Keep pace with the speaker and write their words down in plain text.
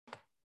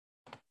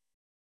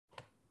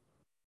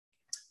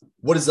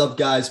What is up,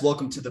 guys?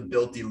 Welcome to the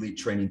Built Elite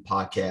Training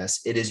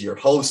Podcast. It is your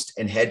host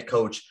and head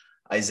coach,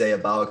 Isaiah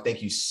Bauck.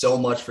 Thank you so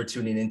much for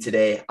tuning in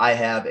today. I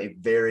have a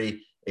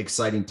very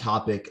exciting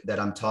topic that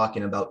I'm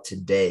talking about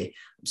today.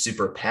 I'm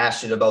super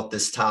passionate about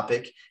this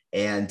topic,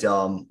 and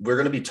we're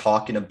going to be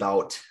talking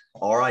about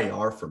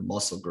RIR for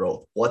muscle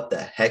growth. What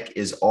the heck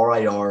is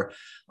RIR,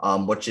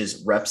 which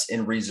is reps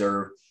in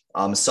reserve?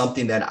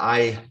 Something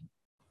that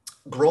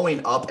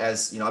growing up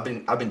as, I've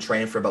been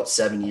training for about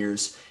 7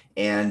 years.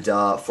 And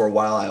for a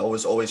while, I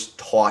always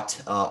taught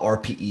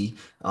RPE,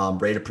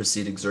 rate of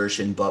perceived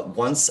exertion. But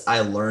once I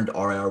learned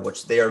RIR,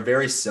 which they are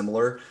very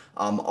similar,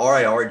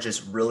 RIR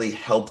just really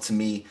helped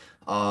me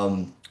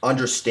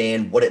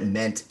understand what it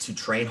meant to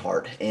train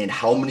hard and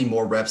how many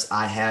more reps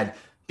I had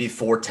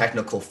before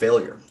technical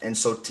failure. And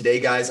so today,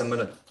 guys, I'm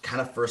going to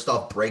kind of first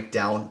off break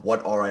down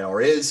what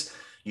RIR is,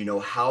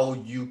 how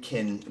you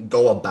can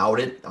go about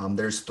it.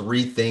 There's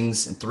 3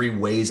 things and 3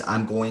 ways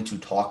I'm going to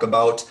talk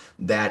about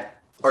that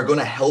are going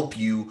to help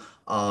you,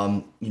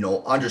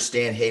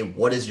 understand, hey,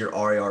 what is your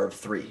RIR of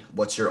 3?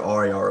 What's your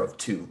RIR of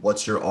 2?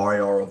 What's your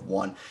RIR of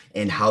 1?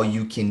 And how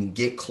you can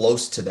get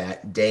close to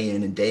that day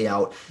in and day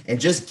out and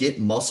just get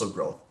muscle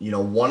growth.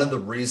 One of the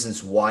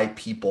reasons why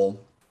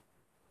people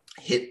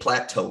hit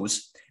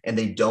plateaus and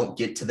they don't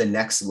get to the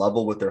next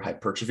level with their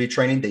hypertrophy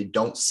training, they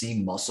don't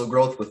see muscle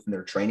growth within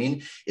their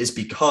training, is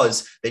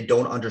because they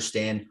don't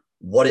understand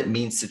what it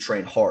means to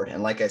train hard.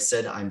 And like I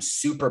said, I'm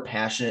super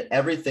passionate,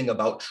 everything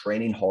about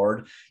training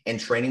hard and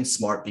training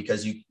smart,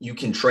 because you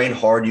can train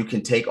hard. You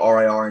can take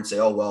RIR and say,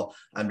 oh, well,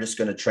 I'm just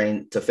going to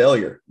train to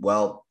failure.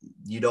 Well,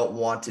 you don't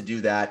want to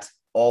do that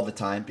all the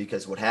time,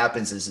 because what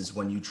happens is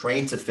when you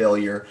train to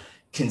failure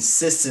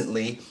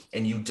consistently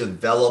and you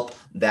develop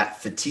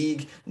that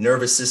fatigue,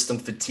 nervous system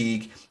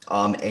fatigue,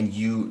 and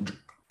you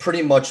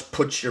pretty much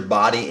put your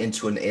body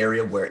into an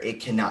area where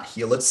it cannot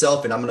heal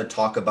itself. And I'm going to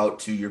talk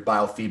about your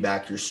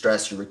biofeedback, your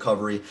stress, your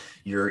recovery,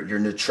 your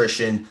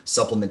nutrition,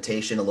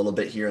 supplementation a little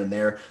bit here and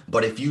there.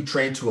 But if you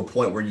train to a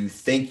point where you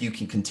think you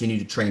can continue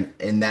to train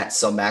in that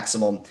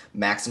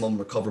maximum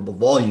recoverable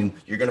volume,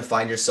 you're going to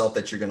find yourself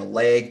that you're going to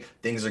lag,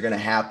 things are going to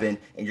happen,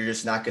 and you're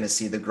just not going to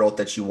see the growth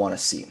that you want to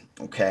see.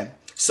 Okay.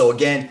 So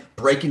again,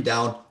 breaking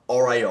down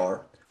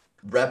RIR,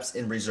 reps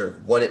in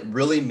reserve. What it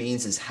really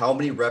means is how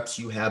many reps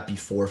you have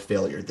before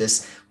failure.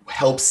 This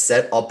helps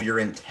set up your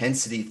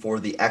intensity for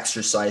the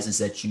exercises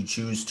that you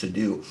choose to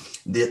do.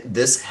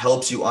 This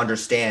helps you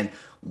understand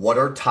what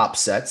are top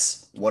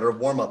sets, what are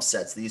warm-up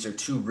sets. These are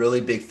 2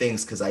 really big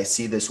things, because I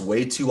see this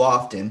way too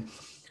often.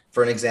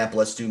 For an example,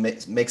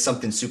 let's make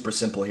something super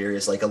simple here.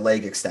 Is like a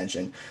leg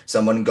extension.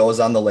 Someone goes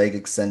on the leg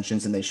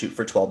extensions and they shoot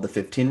for 12 to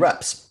 15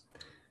 reps.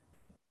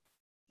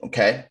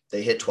 Okay,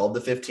 they hit 12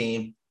 to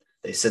 15.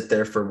 They sit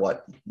there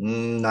for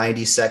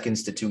 90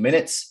 seconds to 2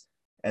 minutes,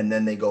 and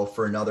then they go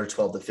for another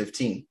 12 to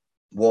 15.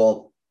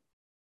 Well,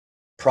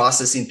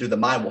 processing through the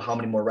mind, well, how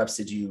many more reps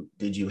did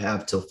you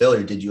have till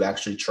failure? Did you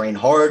actually train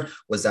hard?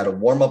 Was that a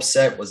warm-up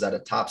set? Was that a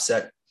top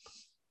set?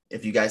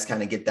 If you guys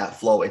kind of get that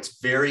flow, it's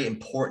very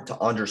important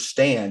to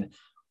understand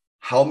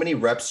how many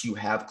reps you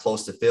have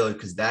close to failure,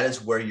 because that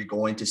is where you're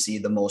going to see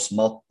the most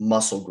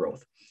muscle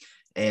growth.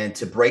 And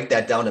to break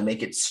that down, to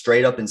make it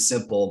straight up and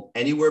simple,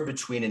 anywhere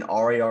between an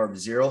RIR of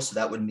 0, so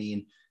that would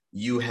mean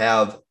you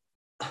have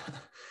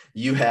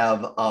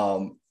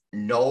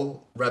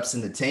no reps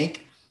in the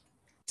tank,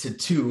 to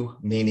 2,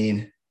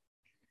 meaning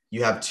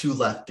you have 2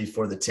 left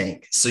before the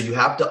tank. So you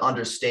have to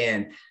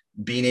understand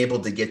being able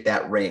to get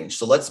that range.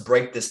 So let's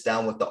break this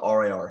down with the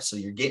RIR. So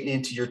you're getting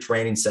into your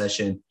training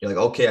session. You're like,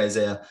 okay,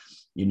 Isaiah,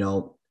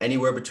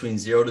 anywhere between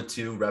 0 to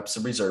 2 reps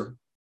in reserve.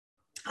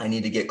 I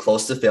need to get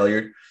close to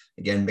failure.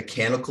 Again,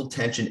 mechanical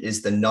tension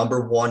is the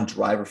number 1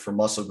 driver for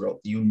muscle growth.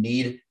 You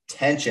need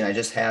tension. I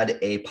just had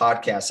a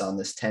podcast on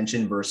this,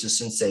 tension versus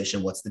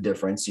sensation. What's the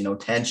difference?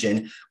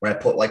 Tension, when I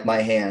put like my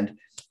hand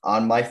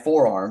on my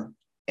forearm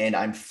and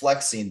I'm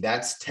flexing,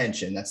 that's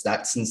tension. That's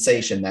that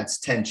sensation. That's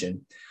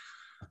tension.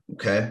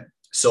 Okay.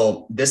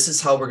 So this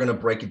is how we're going to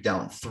break it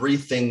down. 3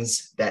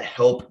 things that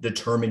help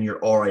determine your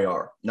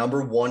RIR.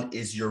 Number 1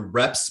 is your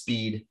rep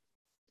speed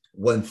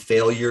when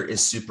failure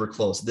is super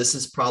close. This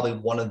is probably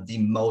one of the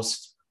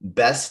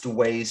best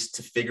ways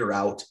to figure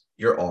out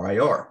your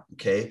RIR.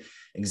 Okay.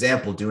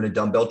 Example, doing a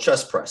dumbbell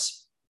chest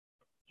press.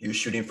 You're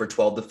shooting for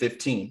 12 to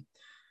 15.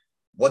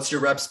 What's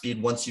your rep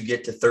speed once you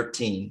get to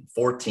 13,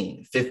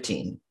 14,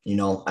 15?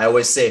 I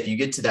always say if you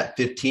get to that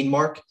 15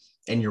 mark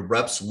and your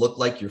reps look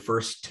like your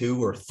first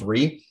 2 or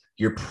 3,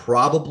 you're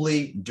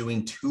probably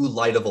doing too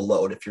light of a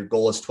load if your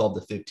goal is 12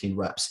 to 15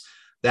 reps.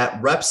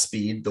 That rep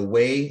speed, the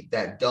way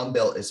that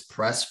dumbbell is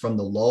pressed from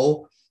the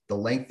low, the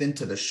lengthened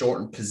to the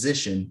shortened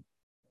position,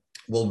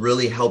 will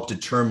really help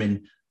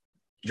determine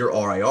your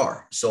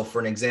RIR. So for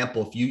an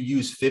example, if you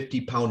use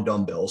 50-pound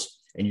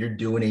dumbbells and you're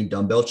doing a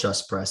dumbbell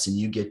chest press and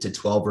you get to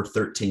 12 or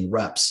 13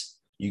 reps,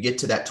 you get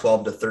to that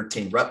 12 to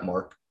 13 rep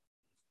mark,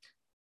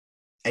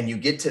 and you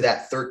get to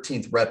that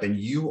 13th rep and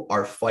you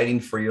are fighting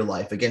for your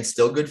life. Again,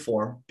 still good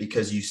form,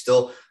 because you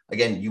still,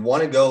 again, you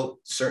want to go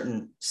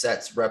certain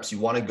sets, reps, you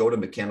want to go to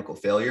mechanical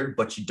failure,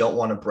 but you don't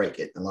want to break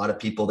it. A lot of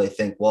people, they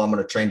think, well, I'm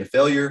going to train to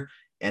failure,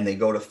 and they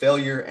go to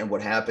failure. And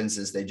what happens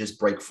is they just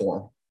break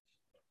form.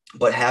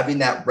 But having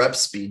that rep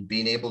speed,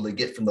 being able to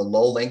get from the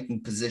low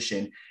lengthened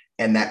position,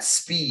 and that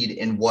speed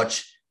in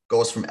which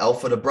goes from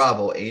alpha to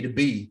Bravo, A to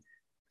B,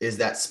 is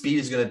that speed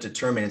is going to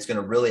determine, it's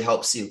going to really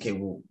help see, okay,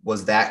 well,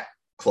 was that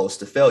close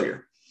to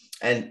failure?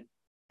 And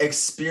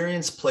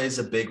experience plays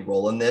a big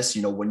role in this.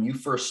 You know, when you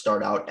first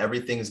start out,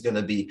 everything is going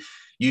to be,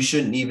 you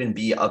shouldn't even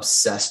be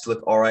obsessed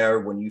with RIR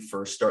when you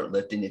first start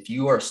lifting. If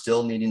you are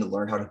still needing to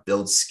learn how to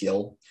build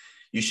skill,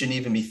 you shouldn't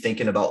even be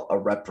thinking about a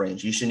rep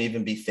range. You shouldn't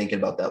even be thinking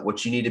about that.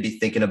 What you need to be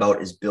thinking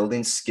about is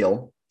building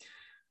skill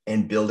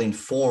and building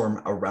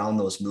form around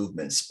those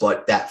movements.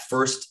 But that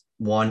first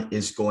one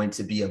is going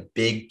to be a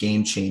big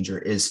game changer,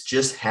 is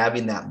just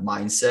having that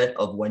mindset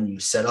of when you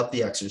set up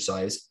the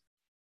exercise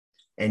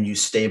and you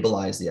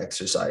stabilize the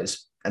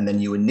exercise, and then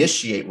you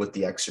initiate with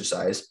the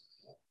exercise,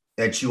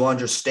 that you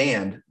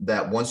understand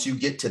that once you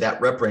get to that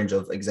rep range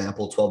of,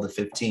 example, 12 to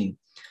 15,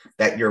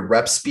 that your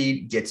rep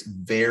speed gets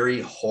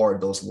very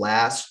hard. Those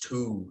last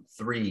 2,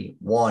 3,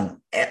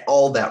 1,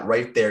 all that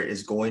right there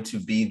is going to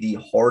be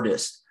the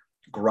hardest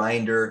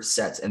grinder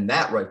sets. And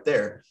that right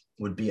there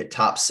would be a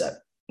top set.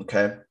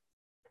 Okay.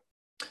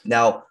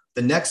 Now,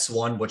 the next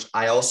one, which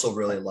I also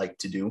really like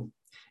to do,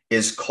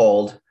 is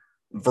called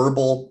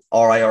verbal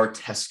RIR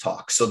test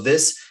talk. So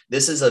this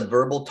is a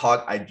verbal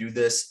talk. I do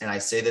this, and I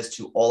say this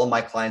to all of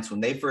my clients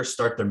when they first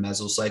start their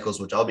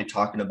mesocycles, which I'll be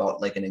talking about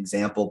like an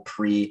example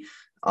pre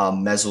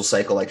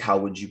mesocycle, like how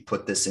would you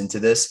put this into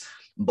this?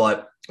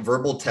 But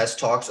verbal test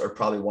talks are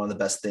probably one of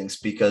the best things,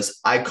 because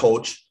I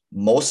coach,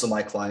 most of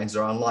my clients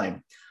are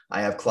online.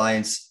 I have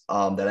clients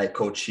that I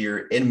coach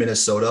here in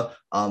Minnesota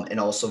and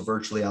also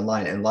virtually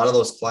online. And a lot of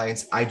those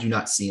clients I do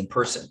not see in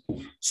person.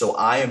 So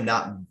I am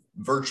not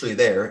virtually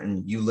there,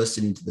 and you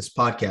listening to this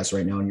podcast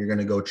right now, and you're going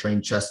to go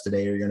train chest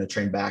today, or you're going to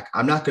train back.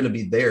 I'm not going to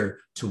be there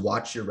to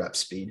watch your rep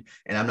speed,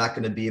 and I'm not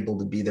going to be able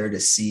to be there to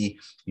see,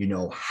 you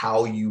know,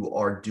 how you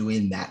are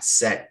doing that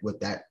set with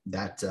that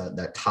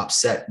top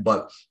set.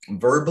 But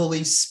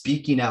verbally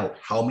speaking out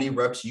how many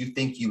reps you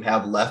think you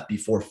have left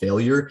before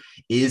failure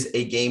is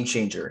a game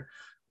changer.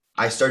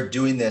 I started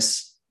doing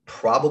this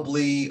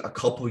probably a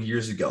couple of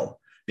years ago,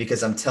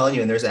 because I'm telling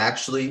you, and there's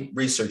actually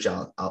research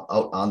out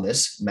on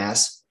this.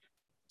 Mass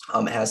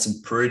has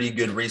some pretty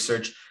good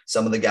research.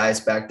 Some of the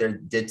guys back there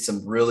did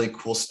some really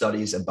cool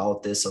studies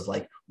about this, of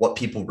like what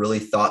people really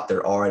thought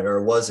their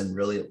RIR was, and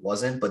really it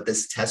wasn't. But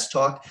this test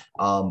talk,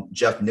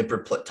 Jeff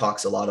Nipper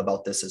talks a lot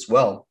about this as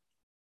well.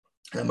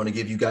 And I'm going to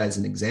give you guys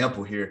an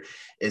example here.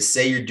 Is,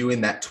 say you're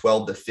doing that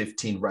 12 to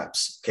 15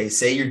 reps. Okay.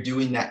 Say you're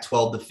doing that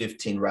 12 to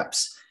 15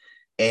 reps,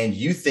 and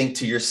you think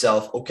to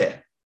yourself, okay,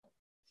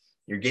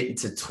 you're getting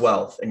to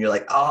 12 and you're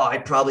like, oh, I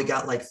probably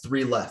got like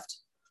 3 left.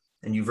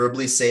 And you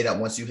verbally say that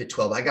once you hit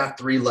 12, I got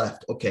 3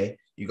 left. Okay.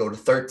 You go to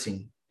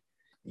 13,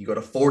 you go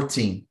to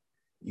 14,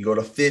 you go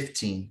to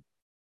 15,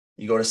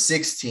 you go to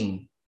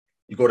 16,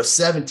 you go to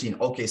 17.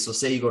 Okay. So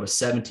say you go to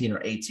 17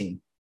 or 18,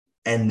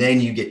 and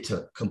then you get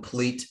to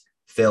complete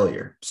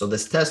failure. So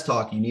this test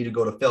talk, you need to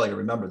go to failure.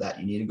 Remember that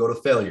you need to go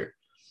to failure,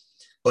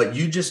 but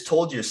you just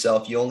told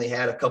yourself you only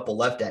had a couple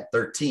left at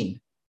 13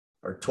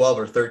 or 12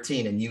 or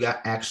 13, and you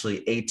got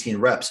actually 18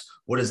 reps.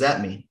 What does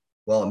that mean?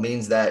 Well, it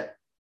means that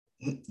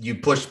you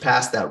pushed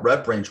past that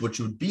rep range, which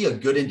would be a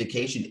good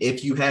indication,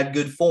 if you had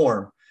good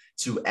form,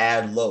 to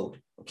add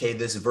load. Okay.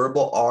 This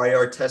verbal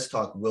RIR test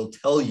talk will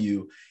tell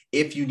you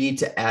if you need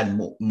to add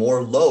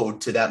more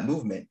load to that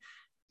movement.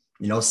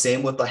 You know,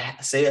 same with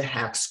say a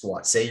hack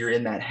squat. Say you're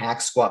in that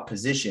hack squat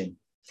position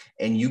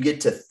and you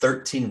get to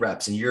 13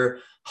 reps and you're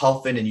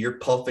huffing and you're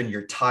puffing,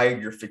 you're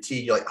tired, you're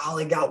fatigued. You're like, oh,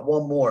 I got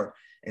one more.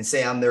 And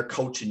say I'm there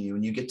coaching you,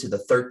 and you get to the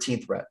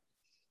 13th rep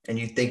and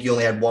you think you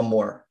only had one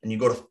more, and you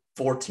go to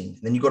 14,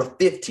 then you go to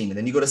 15, and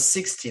then you go to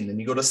 16, then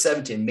you go to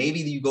 17, maybe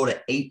you go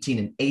to 18,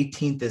 and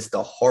 18th is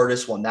the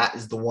hardest one. That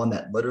is the one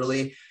that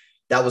literally,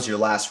 that was your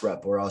last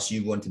rep, or else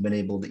you wouldn't have been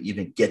able to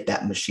even get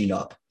that machine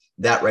up.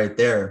 That right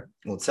there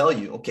will tell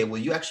you, okay,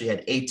 well, you actually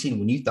had 18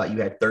 when you thought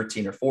you had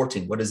 13 or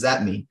 14. What does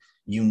that mean?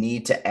 You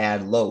need to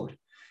add load.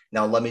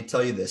 Now, let me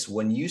tell you this,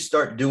 when you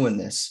start doing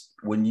this,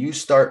 when you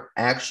start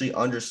actually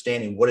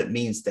understanding what it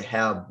means to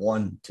have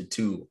 1 to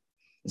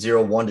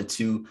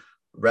 2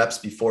 reps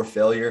before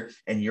failure,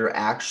 and you're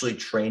actually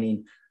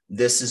training,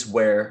 this is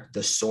where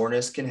the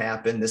soreness can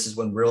happen. This is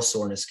when real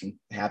soreness can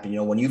happen. You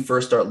know, when you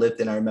first start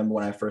lifting, I remember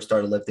when I first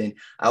started lifting,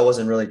 I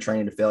wasn't really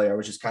training to failure. I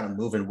was just kind of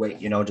moving weight,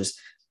 you know, just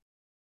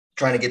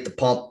trying to get the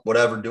pump,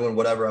 doing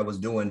whatever I was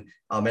doing.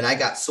 And I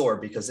got sore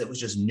because it was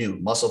just new.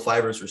 Muscle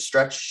fibers were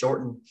stretched,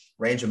 shortened,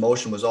 range of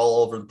motion was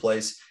all over the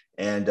place.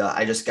 and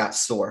I just got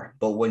sore.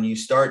 But when you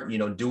start,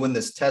 doing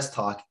this test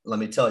talk, let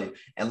me tell you,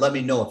 and let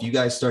me know if you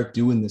guys start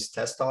doing this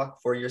test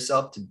talk for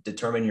yourself to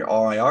determine your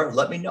RIR.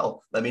 Let me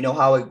know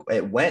how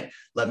it went.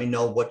 Let me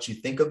know what you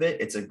think of it.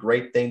 It's a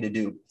great thing to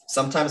do.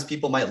 Sometimes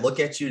people might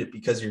look at you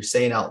because you're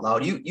saying out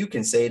loud. You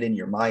can say it in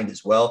your mind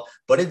as well,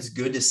 but it's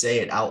good to say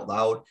it out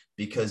loud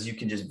because you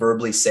can just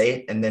verbally say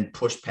it and then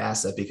push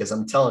past that. Because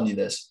I'm telling you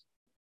this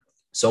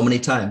so many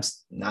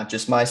times, not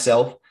just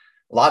myself,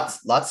 lots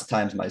of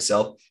times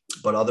myself,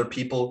 but other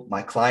people,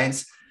 my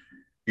clients,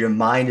 your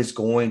mind is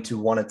going to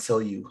want to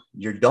tell you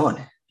you're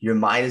done. Your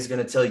mind is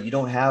going to tell you you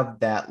don't have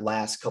that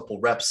last couple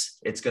reps.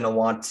 It's going to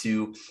want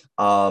to,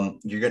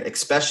 you're going to,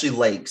 especially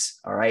legs.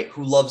 All right.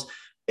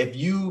 If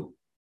you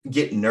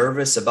get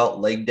nervous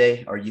about leg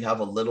day, or you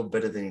have a little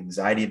bit of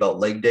anxiety about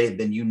leg day,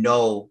 then you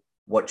know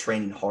what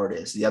training hard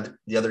is. The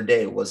other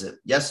day,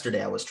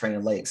 yesterday, I was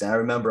training legs, and I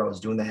remember I was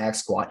doing the hack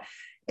squat,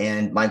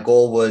 and my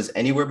goal was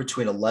anywhere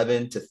between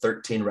 11 to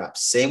 13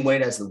 reps, same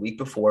weight as the week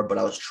before, but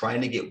I was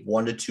trying to get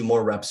 1 to 2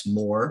 more reps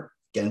more.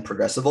 Again,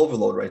 progressive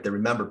overload right there.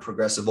 Remember,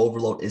 progressive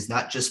overload is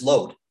not just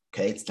load.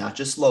 Okay. It's not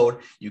just load.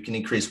 You can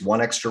increase 1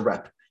 extra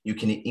rep. You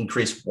can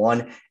increase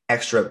 1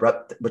 extra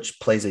rep, which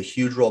plays a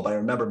huge role. But I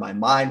remember my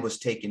mind was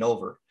taking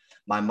over.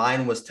 My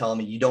mind was telling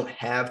me you don't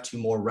have 2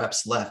 more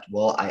reps left.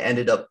 Well, I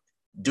ended up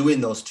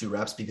doing those 2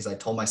 reps because I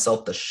told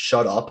myself to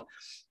shut up,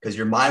 because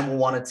your mind will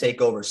want to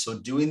take over. So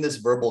doing this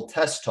verbal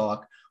test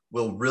talk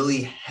will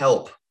really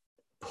help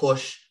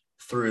push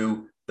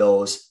through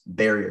those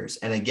barriers.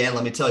 And again,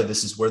 let me tell you,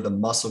 this is where the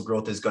muscle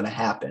growth is going to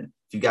happen.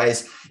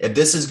 If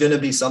this is going to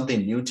be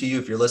something new to you,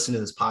 if you're listening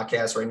to this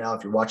podcast right now,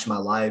 if you're watching my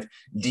live,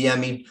 DM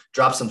me,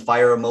 drop some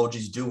fire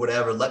emojis, do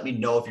whatever. Let me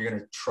know if you're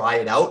going to try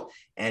it out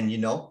and,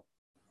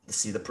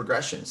 see the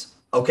progressions.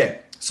 Okay.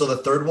 So the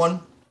third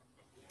one,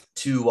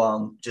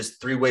 to just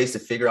 3 ways to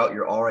figure out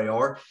your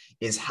RIR,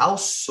 is how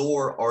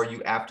sore are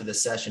you after the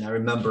session? I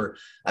remember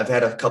I've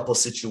had a couple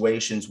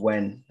situations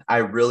when I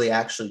really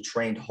actually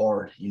trained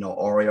hard,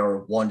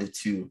 RIR 1 to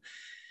 2,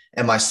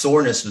 and my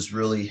soreness was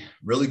really,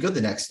 really good the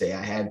next day.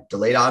 I had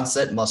delayed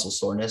onset muscle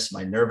soreness.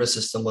 My nervous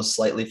system was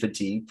slightly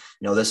fatigued.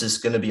 This is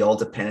going to be all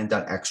dependent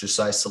on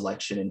exercise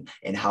selection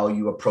and how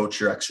you approach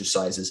your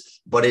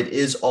exercises, but it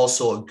is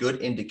also a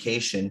good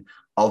indication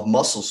of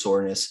muscle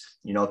soreness.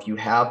 If you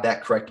have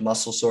that correct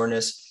muscle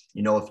soreness,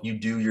 if you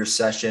do your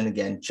session,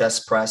 again,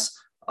 chest press,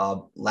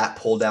 lat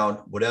pull down,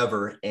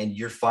 whatever, and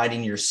you're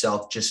finding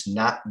yourself just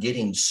not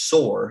getting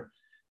sore,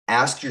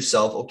 ask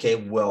yourself, okay,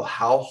 well,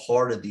 how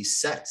hard are these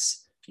sets?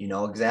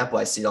 Example,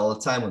 I see it all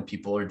the time when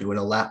people are doing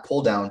a lat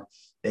pull down,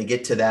 they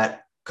get to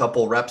that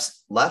couple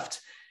reps left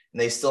and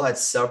they still had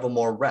several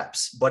more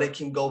reps, but it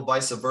can go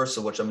vice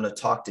versa, which I'm going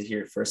to talk to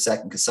here for a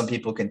second, because some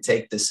people can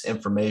take this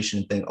information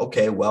and think,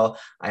 okay, well,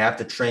 I have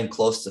to train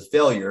close to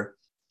failure.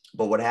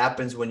 But what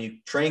happens when you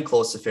train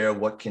close to failure,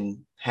 what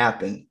can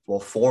happen? Well,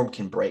 form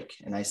can break.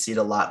 And I see it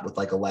a lot with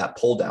like a lat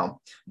pull down,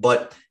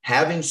 but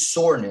having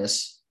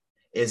soreness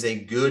is a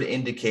good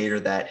indicator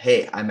that,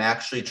 hey, I'm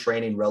actually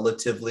training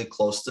relatively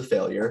close to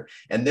failure.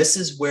 And this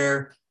is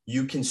where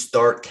you can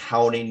start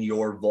counting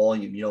your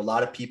volume. A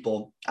lot of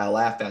people, I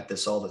laugh at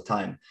this all the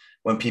time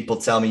when people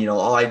tell me,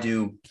 I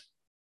do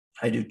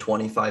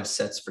 25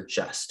 sets for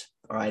chest,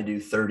 or I do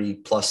 30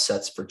 plus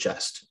sets for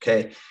chest.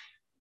 Okay.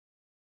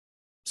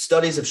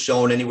 Studies have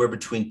shown anywhere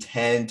between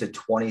 10 to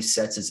 20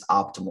 sets is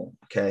optimal.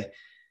 Okay.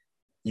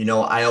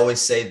 I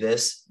always say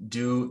this: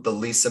 do the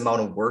least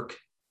amount of work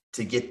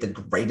to get the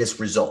greatest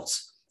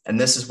results. And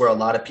this is where a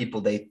lot of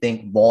people, they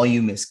think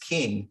volume is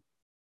king,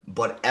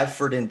 but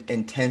effort and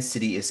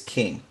intensity is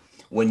king.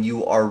 When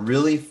you are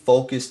really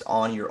focused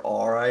on your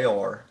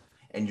RIR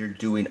and you're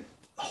doing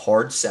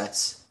hard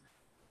sets,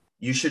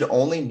 you should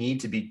only need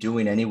to be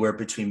doing anywhere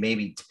between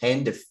maybe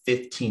 10 to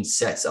 15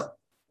 sets up,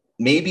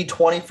 maybe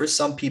 20 for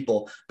some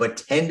people, but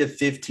 10 to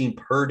 15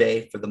 per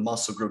day for the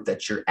muscle group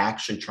that you're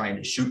actually trying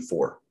to shoot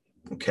for.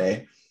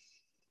 Okay.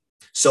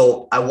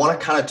 So I want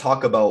to kind of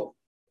talk about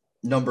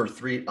number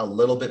 3 a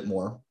little bit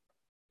more,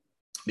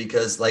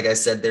 because like I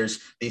said, there's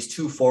these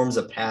 2 forms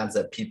of paths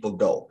that people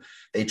go.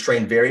 They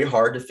train very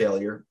hard to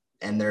failure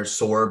and they're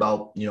sore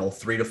about,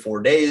 3 to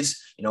 4 days.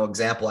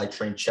 Example, I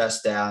train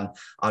chest down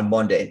on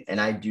Monday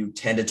and I do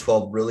 10 to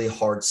 12 really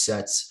hard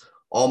sets.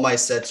 All my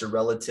sets are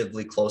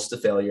relatively close to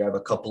failure. I have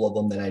a couple of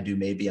them that I do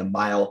maybe a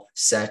mile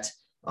set,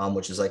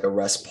 which is like a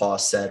rest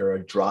pause set or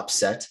a drop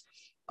set.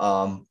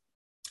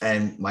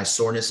 And my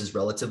soreness is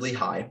relatively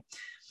high.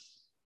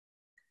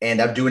 And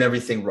I'm doing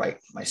everything right.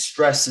 My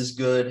stress is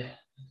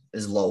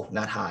low,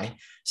 not high.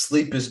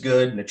 Sleep is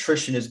good.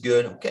 Nutrition is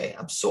good. Okay,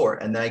 I'm sore.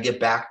 And then I get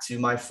back to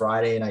my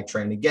Friday and I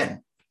train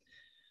again.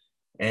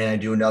 And I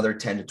do another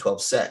 10 to 12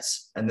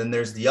 sets. And then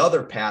there's the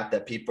other path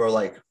that people are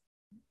like,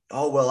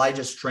 oh, well, I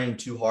just trained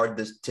too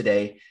hard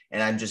today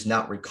and I'm just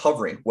not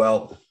recovering.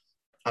 Well,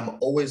 I'm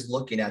always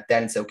looking at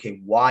that and say, okay,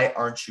 why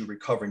aren't you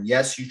recovering?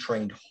 Yes, you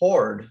trained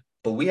hard,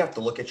 but we have to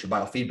look at your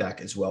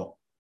biofeedback as well.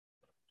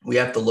 We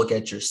have to look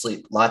at your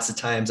sleep. Lots of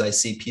times I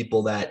see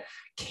people that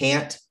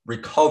can't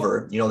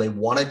recover, they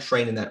want to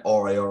train in that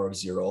RIR of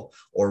 0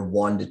 or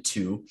 1 to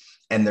 2,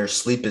 and their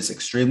sleep is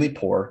extremely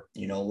poor,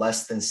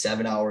 less than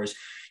 7 hours,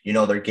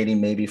 they're getting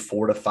maybe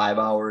 4 to 5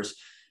 hours.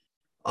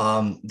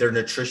 Their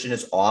nutrition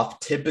is off.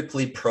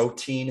 Typically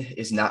protein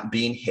is not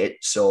being hit.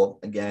 So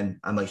again,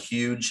 I'm a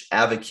huge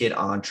advocate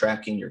on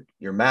tracking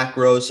your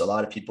macros. A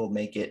lot of people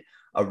make it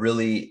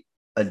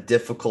a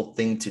difficult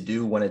thing to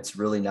do when it's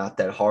really not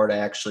that hard. I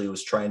actually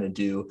was trying to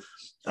do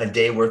a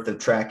day worth of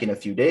tracking a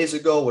few days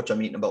ago, which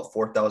I'm eating about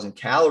 4,000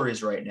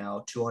 calories right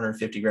now,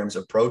 250 grams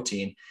of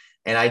protein.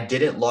 And I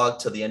didn't log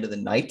till the end of the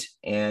night.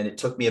 And it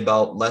took me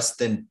about less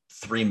than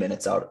 3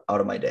 minutes out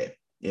of my day.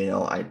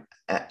 I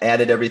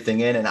added everything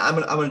in, and I'm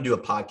going to do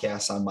a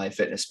podcast on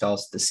MyFitnessPal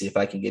to see if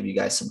I can give you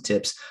guys some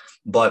tips.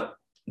 But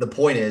the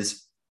point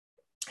is,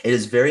 it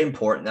is very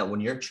important that when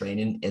you're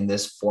training in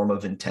this form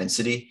of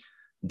intensity,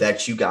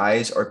 that you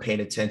guys are paying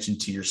attention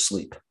to your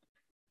sleep.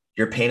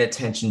 You're paying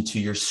attention to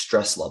your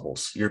stress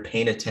levels. You're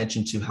paying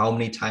attention to how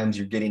many times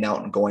you're getting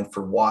out and going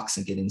for walks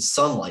and getting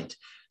sunlight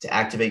to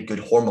activate good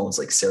hormones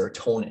like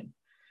serotonin.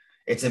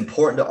 It's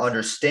important to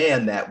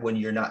understand that when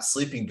you're not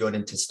sleeping good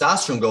and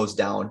testosterone goes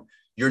down,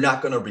 you're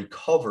not going to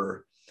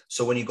recover.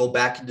 So when you go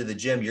back into the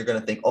gym, you're going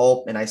to think,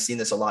 oh, and I've seen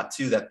this a lot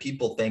too, that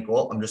people think,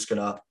 well, I'm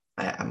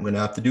going to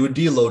have to do a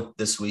deload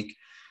this week.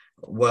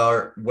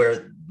 Where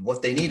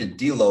what they need to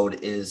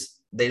deload is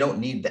they don't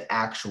need the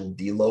actual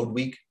deload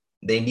week.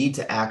 They need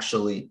to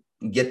actually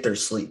get their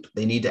sleep.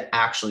 They need to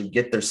actually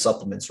get their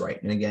supplements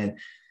right. And again,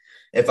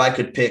 if I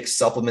could pick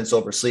supplements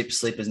over sleep,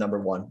 sleep is number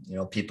one.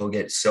 People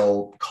get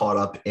so caught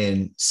up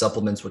in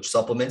supplements, which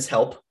supplements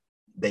help.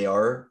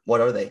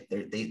 What are they?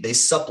 They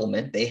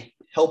supplement, they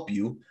help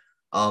you,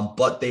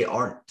 but they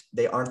aren't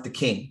the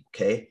king.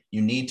 Okay.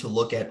 You need to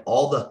look at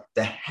all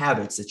the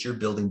habits that you're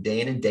building day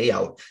in and day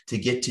out to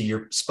get to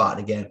your spot.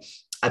 Again,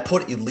 I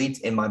put elite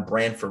in my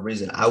brand for a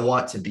reason. I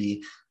want to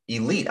be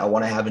elite. I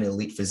want to have an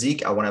elite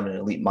physique. I want to have an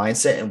elite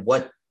mindset. And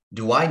what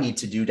do I need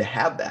to do to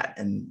have that?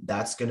 And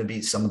that's going to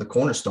be some of the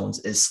cornerstones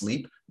is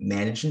sleep,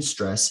 managing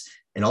stress,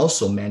 and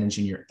also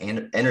managing your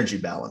energy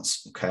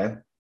balance. Okay.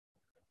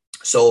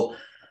 So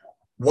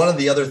one of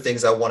the other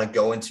things I want to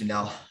go into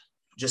now,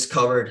 just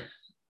covered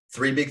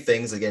 3 big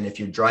things. Again, if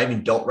you're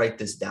driving, don't write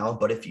this down.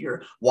 But if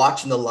you're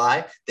watching the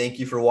live, thank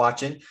you for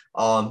watching.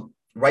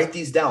 Write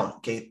these down.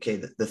 Okay.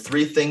 The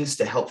 3 things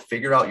to help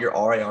figure out your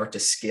RIR, to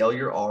scale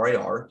your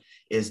RIR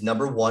is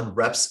number 1,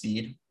 rep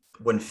speed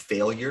when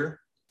failure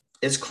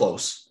is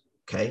close.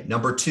 Okay.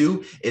 Number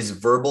 2 is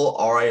verbal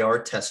RIR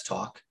test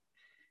talk.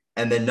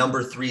 And then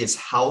number 3 is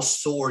how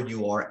sore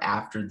you are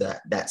after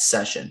that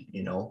session,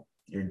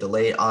 your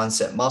delayed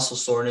onset muscle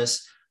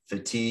soreness,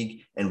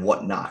 fatigue, and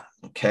whatnot.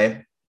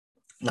 Okay.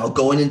 Now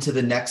going into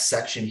the next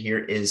section here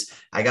is,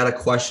 I got a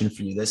question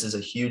for you. This is a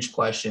huge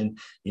question.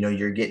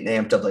 You're getting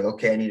amped up like,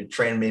 okay, I need to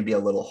train maybe a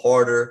little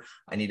harder.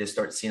 I need to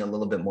start seeing a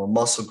little bit more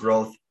muscle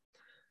growth.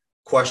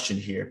 Question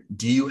here.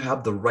 Do you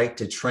have the right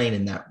to train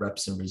in that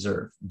reps in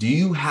reserve? Do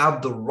you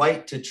have the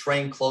right to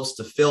train close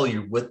to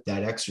failure with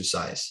that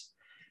exercise?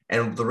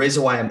 And the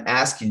reason why I'm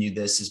asking you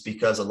this is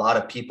because a lot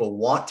of people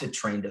want to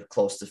train to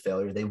close to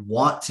failure. They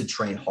want to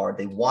train hard.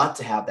 They want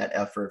to have that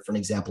effort, for an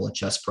example, a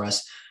chest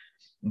press,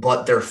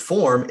 but their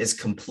form is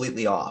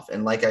completely off.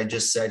 And like I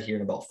just said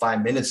here about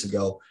 5 minutes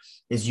ago,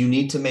 is you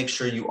need to make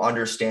sure you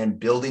understand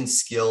building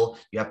skill.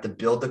 You have to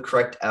build the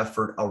correct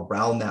effort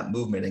around that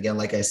movement. Again,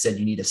 like I said,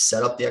 you need to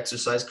set up the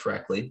exercise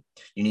correctly.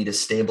 You need to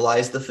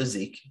stabilize the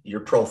physique, your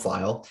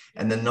profile.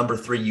 And then number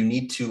 3, you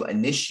need to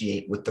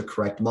initiate with the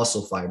correct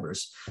muscle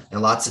fibers. And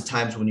lots of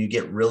times when you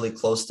get really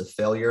close to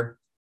failure,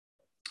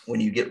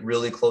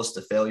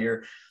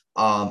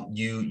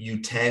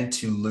 you tend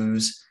to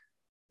lose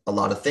a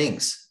lot of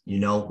things.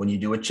 When you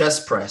do a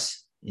chest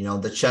press,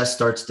 the chest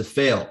starts to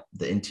fail.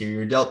 The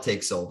interior delt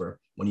takes over.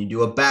 When you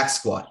do a back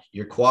squat,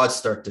 your quads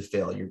start to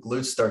fail. Your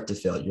glutes start to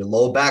fail. Your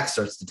low back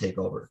starts to take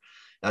over.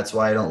 That's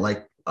why I don't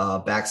like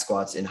back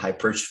squats in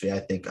hypertrophy. I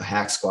think a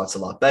hack squat's a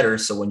lot better.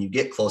 So when you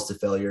get close to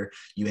failure,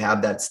 you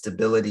have that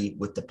stability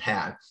with the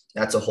pad.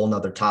 That's a whole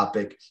nother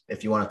topic.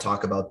 If you want to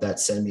talk about that,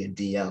 send me a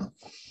DM.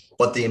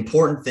 But the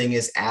important thing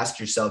is ask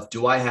yourself,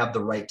 do I have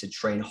the right to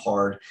train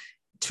hard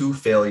to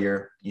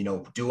failure?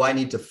 Do I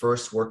need to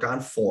first work on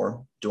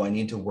form? Do I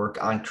need to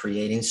work on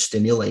creating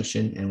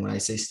stimulation? And when I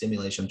say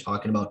stimulation, I'm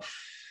talking about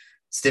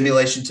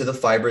stimulation to the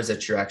fibers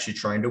that you're actually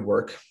trying to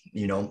work.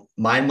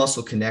 Mind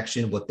muscle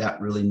connection, what that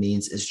really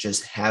means is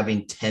just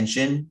having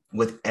tension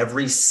with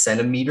every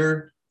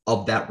centimeter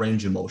of that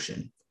range of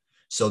motion.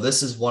 So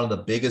this is one of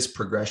the biggest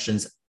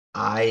progressions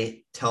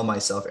I tell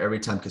myself every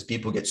time, because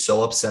people get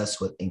so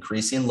obsessed with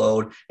increasing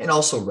load and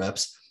also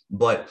reps.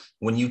 But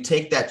when you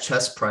take that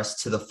chest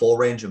press to the full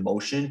range of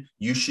motion,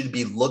 you should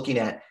be looking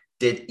at,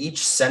 did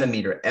each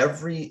centimeter,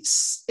 every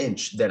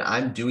inch that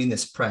I'm doing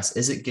this press,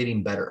 is it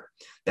getting better?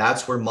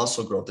 That's where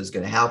muscle growth is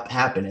going to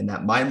happen. And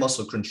that mind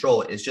muscle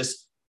control is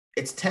just,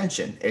 it's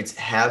tension. It's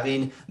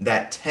having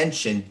that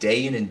tension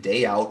day in and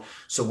day out.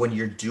 So when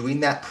you're doing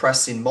that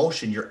pressing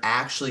motion, you're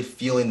actually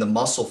feeling the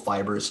muscle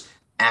fibers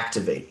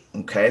activate.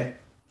 Okay.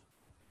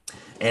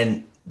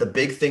 And the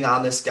big thing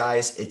on this,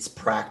 guys, it's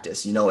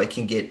practice. It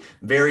can get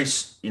very,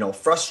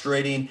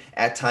 frustrating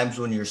at times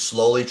when you're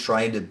slowly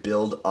trying to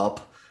build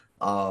up,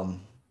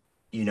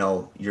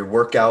 your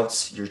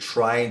workouts. You're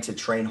trying to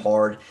train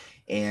hard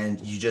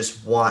and you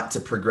just want to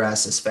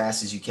progress as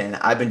fast as you can.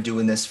 I've been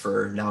doing this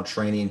for now,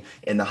 training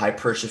in the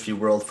hypertrophy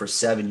world for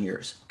 7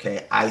 years.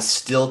 Okay. I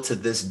still, to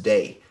this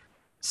day,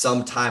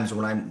 sometimes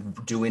when I'm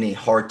doing a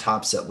hard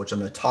top set, which I'm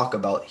going to talk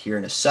about here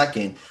in a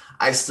second,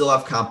 I still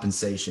have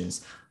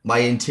compensations. My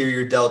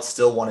interior delts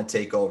still want to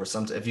take over.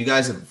 If you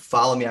guys have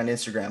followed me on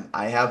Instagram,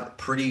 I have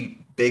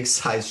pretty big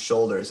size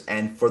shoulders.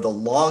 And for the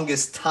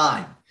longest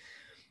time,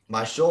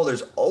 my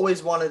shoulders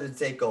always wanted to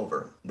take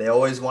over. They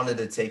always wanted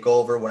to take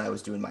over when I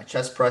was doing my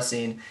chest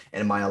pressing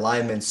and my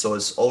alignments. So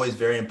it's always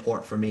very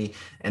important for me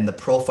and the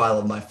profile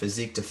of my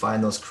physique to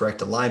find those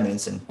correct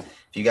alignments. And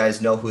if you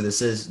guys know who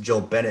this is,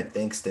 Joe Bennett,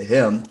 thanks to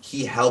him,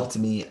 he helped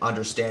me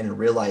understand and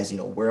realize,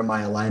 where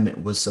my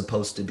alignment was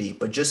supposed to be.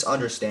 But just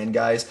understand,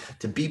 guys,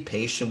 to be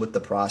patient with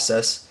the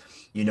process.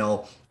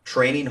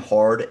 Training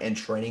hard and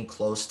training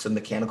close to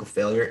mechanical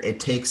failure, it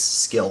takes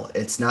skill.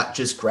 It's not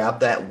just grab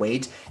that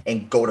weight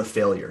and go to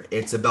failure.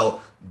 It's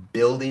about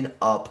building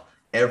up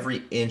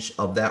every inch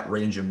of that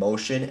range of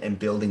motion and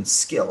building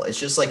skill. It's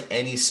just like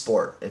any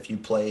sport. If you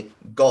play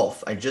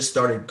golf, I just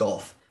started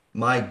golf.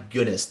 My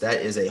goodness,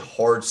 that is a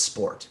hard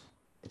sport.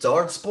 It's a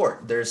hard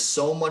sport. There's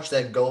so much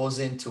that goes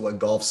into a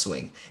golf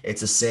swing.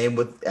 It's the same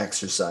with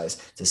exercise.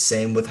 It's the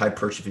same with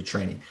hypertrophy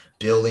training,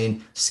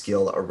 building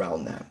skill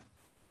around that.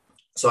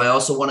 So I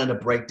also wanted to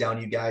break down,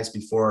 you guys,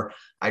 before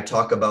I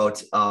talk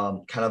about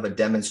kind of a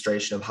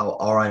demonstration of how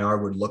RIR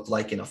would look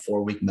like in a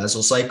 4-week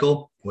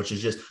mesocycle, which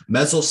is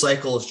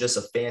mesocycle is just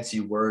a fancy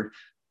word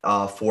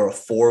for a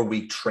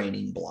 4-week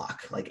training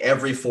block. Like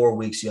every 4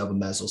 weeks, you have a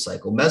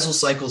mesocycle.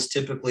 Mesocycles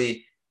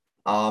typically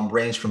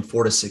range from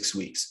 4 to 6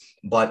 weeks,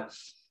 but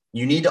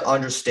you need to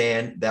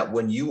understand that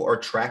when you are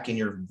tracking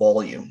your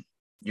volume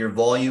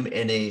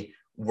in a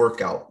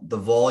workout, the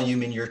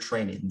volume in your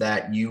training,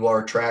 that you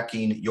are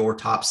tracking your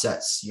top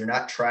sets. You're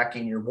not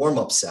tracking your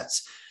warm-up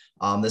sets.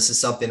 This is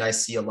something I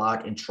see a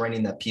lot in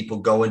training, that people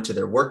go into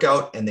their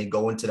workout and they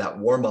go into that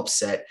warm-up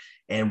set.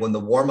 And when the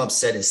warm-up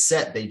set is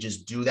set, they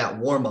just do that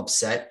warm-up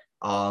set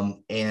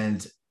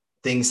and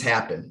things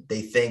happen.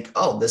 They think,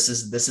 oh, this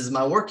is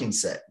my working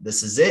set.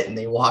 This is it. And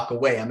they walk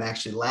away. I'm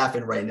actually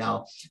laughing right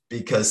now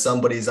because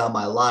somebody's on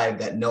my live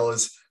that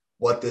knows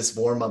what this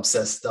warm-up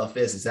set stuff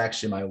is. It's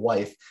actually my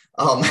wife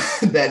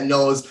that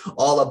knows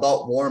all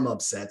about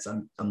warm-up sets.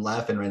 I'm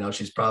laughing right now.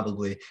 She's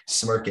probably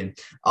smirking.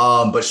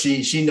 But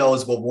she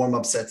knows what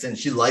warm-up sets in.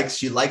 She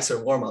likes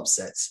her warm-up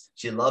sets.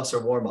 She loves her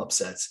warm-up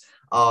sets.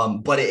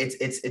 But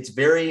it's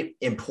very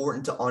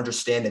important to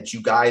understand that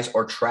you guys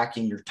are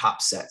tracking your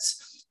top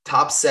sets.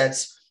 Top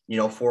sets,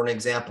 for an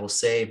example,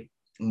 say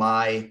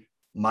my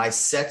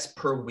sets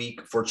per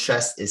week for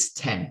chest is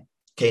 10.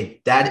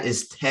 Okay, that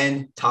is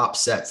 10 top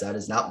sets. That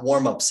is not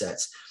warm-up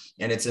sets.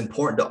 And it's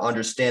important to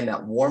understand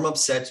that warm-up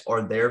sets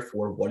are there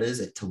for, what is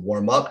it? To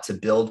warm up, to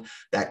build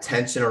that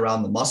tension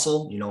around the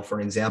muscle. For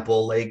an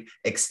example, leg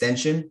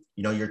extension,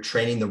 you're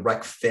training the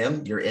rec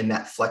fem. You're in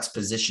that flex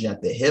position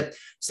at the hip.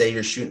 Say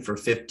you're shooting for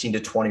 15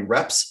 to 20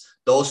 reps.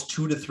 Those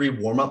 2 to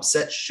 3 warm-up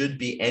sets should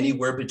be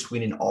anywhere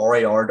between an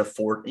RIR to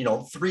 4,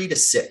 3 to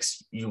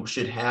 6. You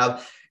should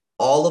have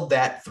all of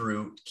that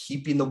through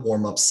keeping the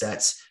warm-up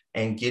sets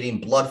and getting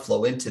blood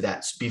flow into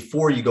that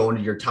before you go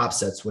into your top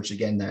sets, which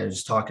again, that I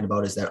was talking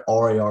about is that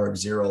RIR of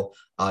 0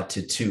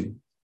 to 2.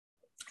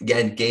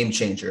 Again, game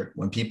changer.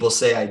 When people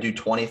say I do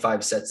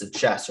 25 sets of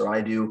chest or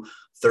I do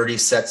 30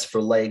 sets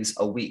for legs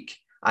a week,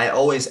 I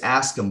always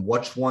ask them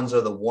which ones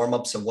are the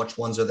warm-ups and which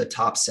ones are the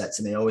top sets.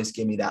 And they always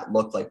give me that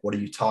look like, what are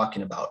you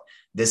talking about?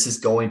 This is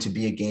going to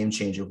be a game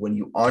changer when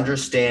you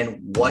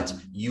understand what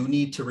you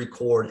need to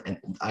record. And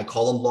I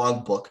call them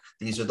logbook.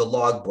 These are the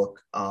logbook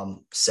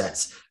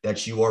sets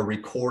that you are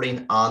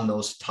recording on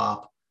those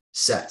top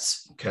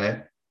sets.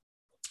 Okay.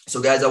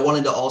 So guys, I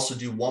wanted to also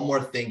do one more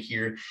thing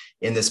here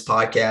in this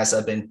podcast.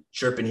 I've been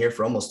chirping here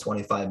for almost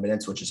 25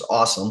 minutes, which is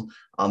awesome.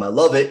 I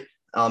love it.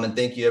 And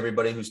thank you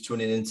everybody who's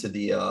tuning into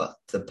the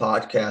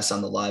podcast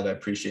on the live. I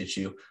appreciate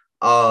you.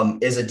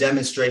 Is a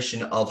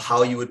demonstration of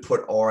how you would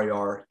put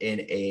RIR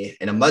in a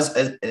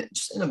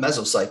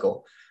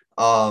mesocycle.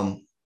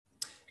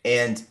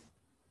 And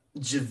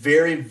just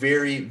very,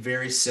 very,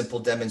 very simple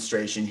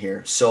demonstration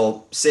here.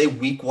 So say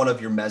week 1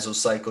 of your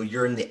mesocycle,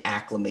 you're in the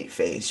acclimate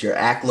phase. You're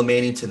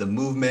acclimating to the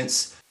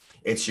movements.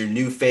 It's your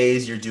new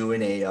phase. You're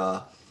doing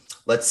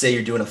let's say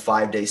you're doing a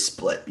 5-day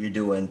split. You're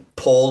doing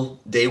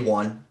pull day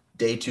 1,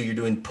 day 2, you're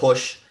doing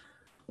push,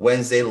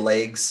 Wednesday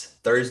legs,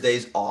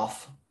 Thursdays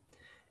off.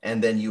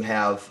 And then you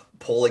have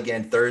pull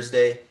again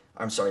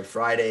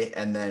Friday.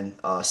 And then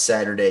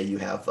Saturday you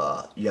have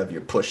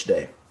your push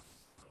day.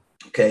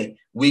 Okay.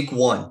 Week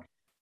 1,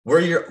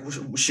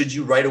 should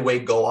you right away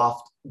go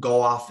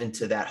off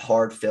into that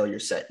hard failure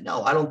set?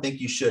 No, I don't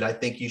think you should. I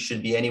think you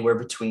should be anywhere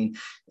between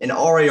an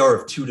RIR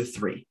of 2 to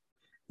 3.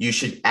 You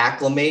should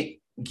acclimate,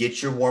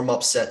 get your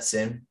warm-up sets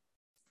in,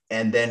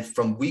 And then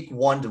from week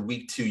 1 to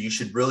week 2, you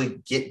should really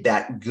get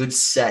that good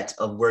set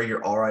of where your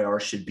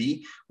RIR should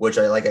be, which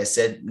like I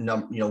said,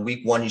 week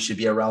 1, you should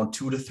be around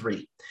 2 to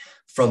 3.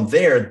 From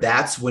there,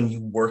 that's when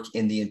you work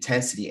in the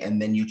intensity, and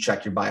then you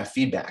check your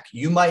biofeedback.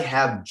 You might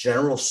have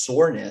general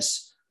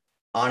soreness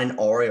on an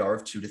RIR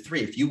of 2 to 3.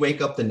 If you wake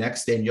up the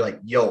next day and you're like,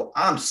 yo,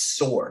 I'm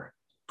sore,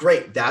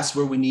 great. That's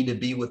where we need to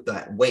be with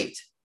that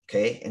weight.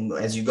 Okay. And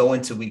as you go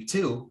into week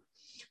 2,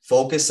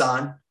 focus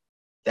on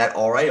that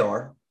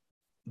RIR.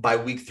 By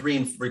week 3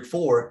 and week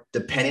 4,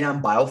 depending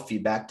on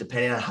biofeedback,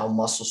 depending on how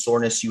muscle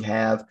soreness you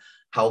have,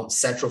 how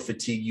central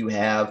fatigue you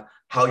have,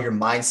 how your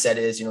mindset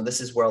is,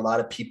 this is where a lot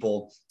of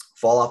people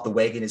fall off the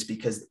wagon, is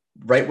because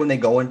right when they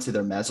go into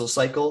their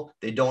mesocycle,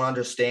 they don't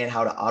understand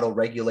how to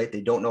auto-regulate.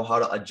 They don't know how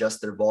to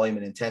adjust their volume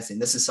and intensity.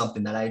 And this is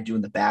something that I do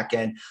in the back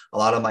end. A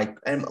lot of my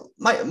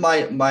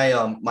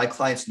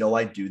clients know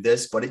I do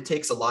this, but it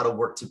takes a lot of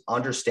work to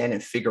understand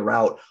and figure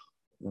out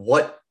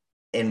what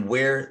and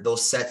where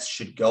those sets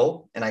should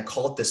go. And I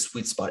call it the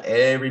sweet spot.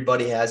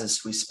 Everybody has a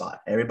sweet spot.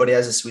 Everybody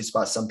has a sweet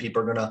spot. Some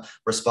people are going to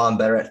respond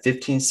better at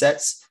 15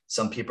 sets.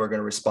 Some people are going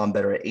to respond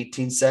better at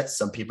 18 sets.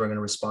 Some people are going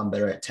to respond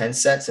better at 10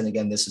 sets. And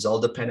again, this is all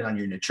dependent on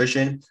your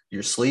nutrition,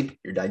 your sleep,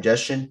 your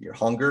digestion, your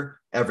hunger,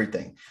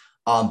 everything.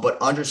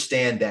 But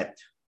understand that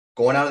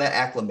going out of that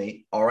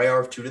acclimate,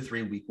 RIR of 2 to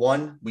 3, week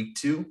 1, week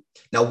 2.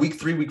 Now, week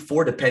 3, week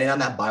 4, depending on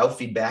that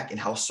biofeedback and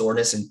how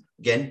soreness, and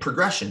again,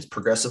 progressions,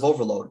 progressive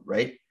overload,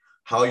 right?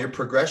 How your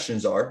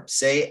progressions are.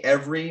 Say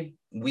every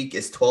week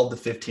is 12 to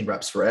 15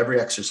 reps for every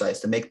exercise,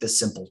 to make this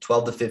simple,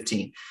 12 to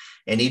 15.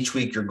 And each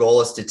week your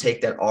goal is to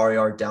take that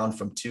RIR down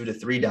from 2 to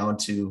 3 down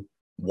to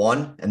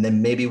 1. And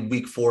then maybe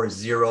week 4 is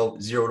 0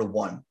 to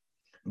 1.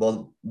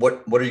 Well,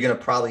 what are you going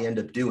to probably end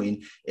up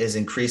doing is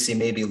increasing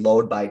maybe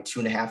load by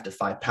 2.5 to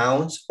 5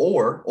 pounds,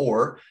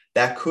 or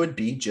that could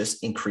be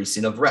just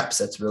increasing of reps.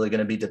 That's really going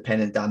to be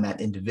dependent on that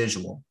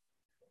individual.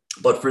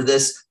 But for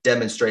this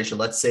demonstration,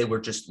 let's say we're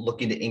just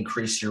looking to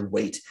increase your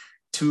weight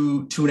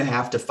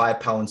 2.5 to 5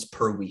 pounds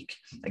per week.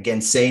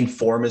 Again, saying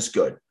form is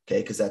good.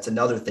 Okay. Because that's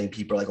another thing.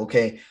 People are like,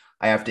 okay,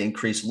 I have to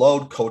increase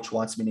load. Coach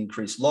wants me to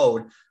increase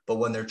load. But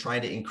when they're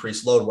trying to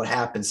increase load, what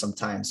happens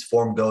sometimes?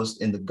 Form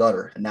goes in the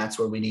gutter. And that's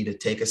where we need to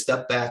take a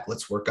step back.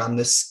 Let's work on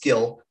this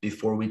skill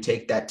before we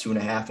take that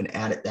 2.5 and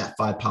add it that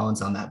 5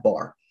 pounds on that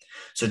bar.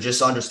 So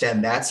just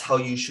understand that's how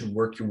you should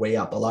work your way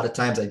up. A lot of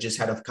times I just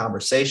had a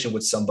conversation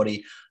with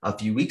somebody a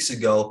few weeks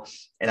ago,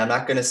 and I'm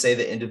not going to say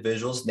the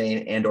individual's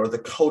name and or the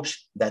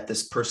coach that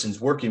this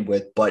person's working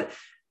with, but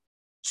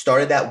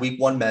started that week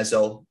 1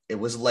 meso. It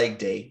was leg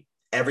day.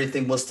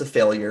 Everything was to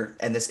failure.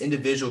 And this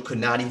individual could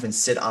not even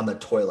sit on the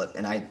toilet.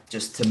 And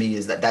to me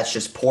that's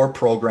just poor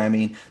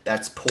programming.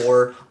 That's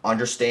poor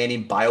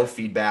understanding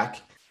biofeedback.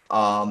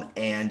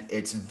 And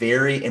it's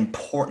very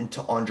important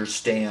to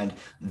understand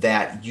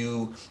that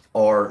you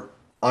are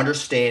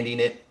understanding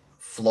it,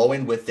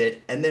 flowing with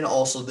it. And then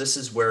also this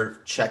is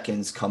where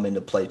check-ins come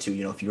into play too.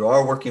 If you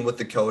are working with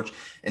the coach,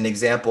 an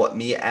example,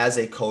 me as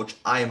a coach,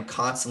 I am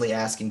constantly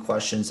asking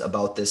questions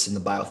about this in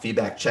the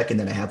biofeedback check-in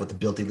that I have with the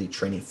Built Elite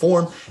training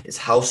form is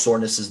how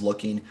soreness is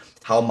looking,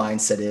 how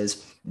mindset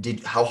is,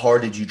 how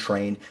hard did you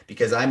train?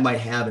 Because I might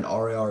have an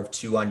RIR of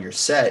 2 on your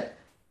set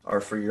or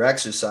for your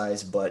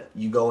exercise, but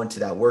you go into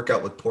that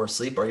workout with poor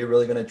sleep. Are you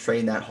really going to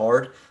train that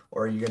hard?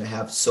 Or are you going to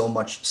have so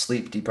much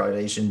sleep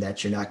deprivation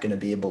that you're not going to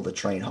be able to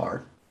train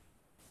hard?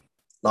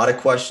 A lot of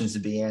questions to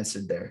be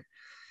answered there.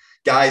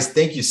 Guys,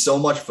 thank you so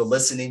much for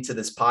listening to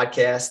this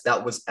podcast.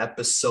 That was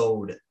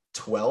episode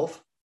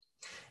 12.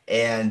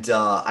 And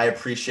I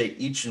appreciate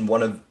each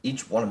one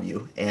of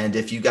you. And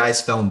if you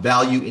guys found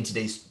value in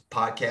today's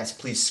podcast,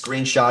 please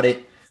screenshot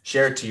it,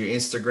 share it to your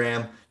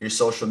Instagram, your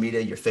social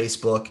media, your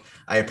Facebook.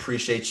 I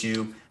appreciate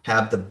you.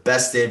 Have the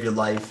best day of your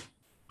life,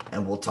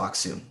 and we'll talk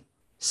soon.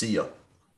 See you.